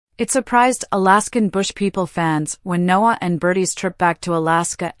It surprised Alaskan Bush People fans when Noah and Birdie's trip back to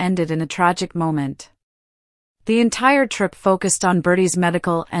Alaska ended in a tragic moment. The entire trip focused on Birdie's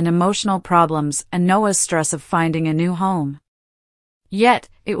medical and emotional problems and Noah's stress of finding a new home. Yet,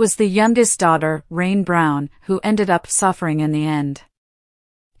 it was the youngest daughter, Rain Brown, who ended up suffering in the end.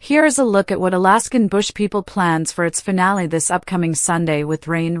 Here is a look at what Alaskan Bush People plans for its finale this upcoming Sunday, with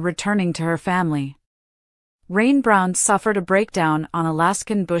Rain returning to her family. Rain Brown suffered a breakdown on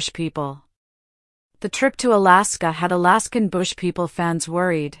Alaskan Bush People. The trip to Alaska had Alaskan Bush People fans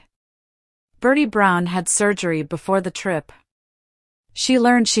worried. Birdie Brown had surgery before the trip. She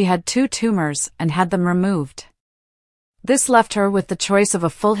learned she had 2 tumors and had them removed. This left her with the choice of a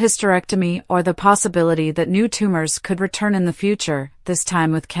full hysterectomy or the possibility that new tumors could return in the future, this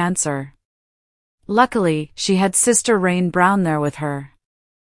time with cancer. Luckily, she had sister Rain Brown there with her.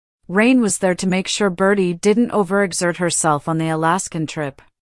 Rain was there to make sure Birdie didn't overexert herself on the Alaskan trip.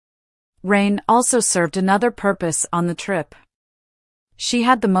 Rain also served another purpose on the trip. She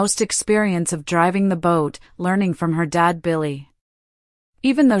had the most experience of driving the boat, learning from her dad Billy.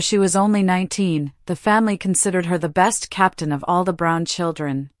 Even though she was only 19, the family considered her the best captain of all the Brown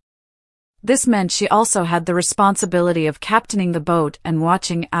children. This meant she also had the responsibility of captaining the boat and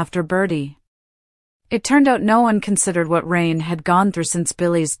watching after Birdie. It turned out no one considered what Rain had gone through since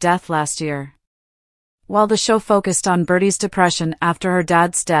Billy's death last year. While the show focused on Birdie's depression after her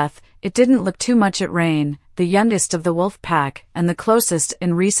dad's death, it didn't look too much at Rain, the youngest of the wolf pack and the closest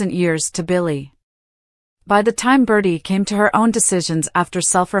in recent years to Billy. By the time Birdie came to her own decisions after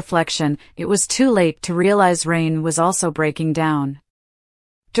self-reflection, it was too late to realize Rain was also breaking down.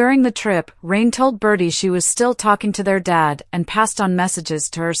 During the trip, Rain told Birdie she was still talking to their dad and passed on messages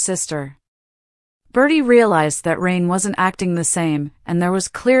to her sister. Birdie realized that Rain wasn't acting the same, and there was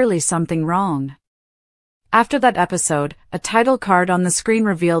clearly something wrong. After that episode, a title card on the screen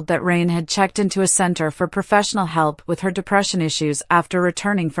revealed that Rain had checked into a center for professional help with her depression issues after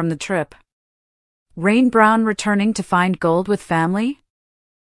returning from the trip. Rain Brown returning to find gold with family?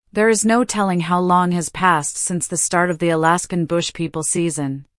 There is no telling how long has passed since the start of the Alaskan Bush People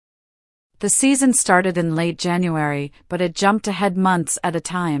season. The season started in late January, but it jumped ahead months at a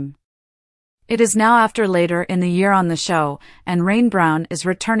time. It is now after later in the year on the show, and Rain Brown is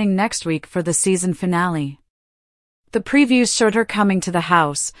returning next week for the season finale. The previews showed her coming to the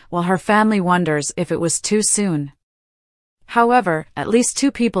house, while her family wonders if it was too soon. However, at least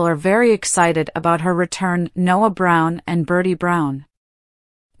 2 people are very excited about her return: Noah Brown and Birdie Brown.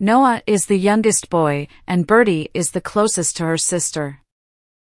 Noah is the youngest boy, and Birdie is the closest to her sister.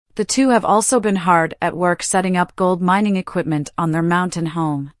 The 2 have also been hard at work setting up gold mining equipment on their mountain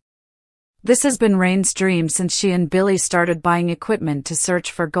home. This has been Rain's dream since she and Billy started buying equipment to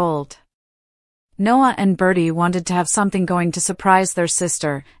search for gold. Noah and Birdie wanted to have something going to surprise their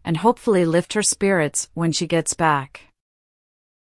sister and hopefully lift her spirits when she gets back.